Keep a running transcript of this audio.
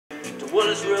what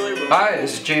is really wrong. Hi,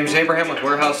 this is James Abraham with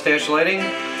Warehouse Dash Lighting.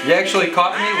 You actually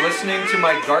caught me listening to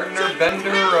my Gardner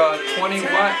Bender 20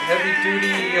 watt heavy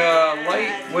duty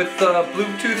light with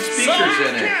Bluetooth speakers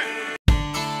in it.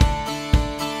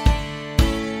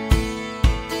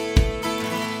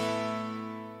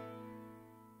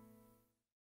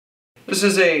 This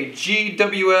is a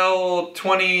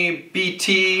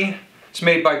GWL20BT. It's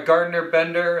made by Gardner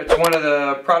Bender. It's one of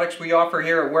the products we offer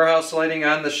here at Warehouse Lighting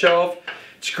on the shelf.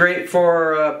 It's great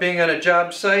for being on a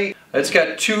job site. It's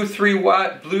got two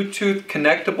 3-watt Bluetooth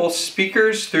connectable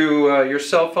speakers through your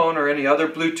cell phone or any other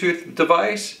Bluetooth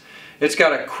device. It's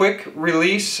got a quick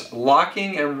release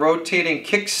locking and rotating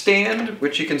kickstand,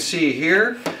 which you can see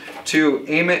here, to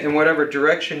aim it in whatever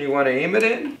direction you want to aim it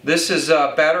in. This is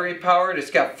battery powered.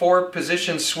 It's got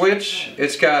 4-position switch.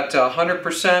 It's got 100%,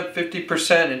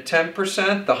 50%, and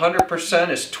 10%. The 100%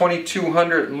 is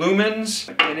 2200 lumens,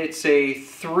 and it's a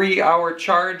 3-hour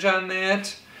charge on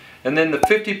that. And then the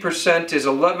 50% is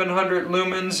 1100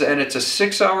 lumens, and it's a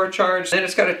 6-hour charge. Then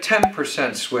it's got a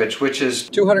 10% switch, which is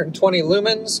 220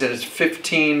 lumens, and it's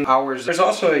 15 hours. There's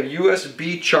also a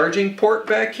USB charging port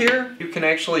back here. You can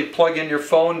actually plug in your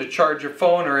phone to charge your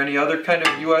phone or any other kind of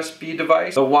USB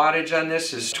device. The wattage on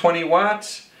this is 20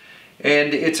 watts,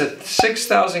 and it's a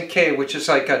 6000K, which is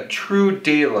like a true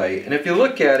daylight. And if you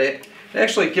look at it, it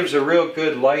actually gives a real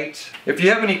good light. If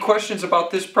you have any questions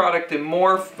about this product and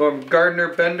more from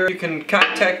Gardner Bender, you can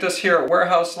contact us here at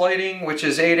Warehouse Lighting, which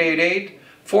is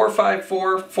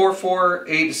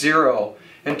 888-454-4480,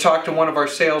 and talk to one of our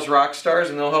sales rock stars,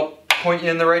 and they'll help point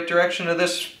you in the right direction of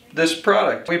this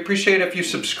product. We appreciate it if you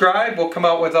subscribe. We'll come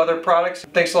out with other products.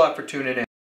 Thanks a lot for tuning in.